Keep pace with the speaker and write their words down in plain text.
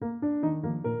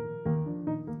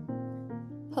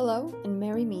Hello and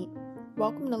merry meet.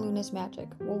 Welcome to Luna's Magic,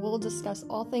 where we'll discuss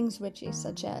all things witchy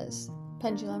such as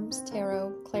pendulums,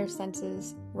 tarot,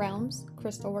 clairsenses, realms,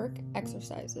 crystal work,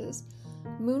 exercises,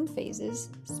 moon phases,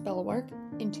 spell work,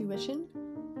 intuition,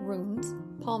 runes,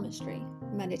 palmistry,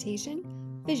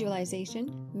 meditation,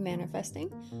 visualization,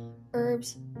 manifesting,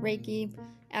 herbs, Reiki,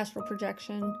 astral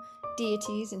projection,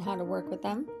 deities and how to work with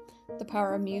them, the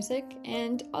power of music,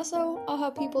 and also I'll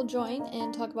have people join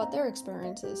and talk about their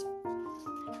experiences.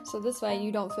 So this way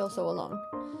you don't feel so alone.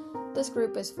 This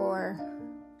group is for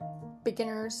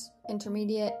beginners,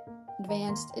 intermediate,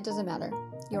 advanced, it doesn't matter.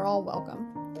 You're all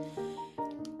welcome.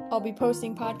 I'll be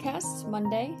posting podcasts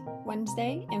Monday,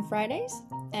 Wednesday, and Fridays,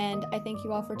 and I thank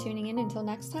you all for tuning in. Until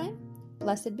next time,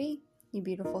 blessed be, you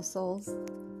beautiful souls.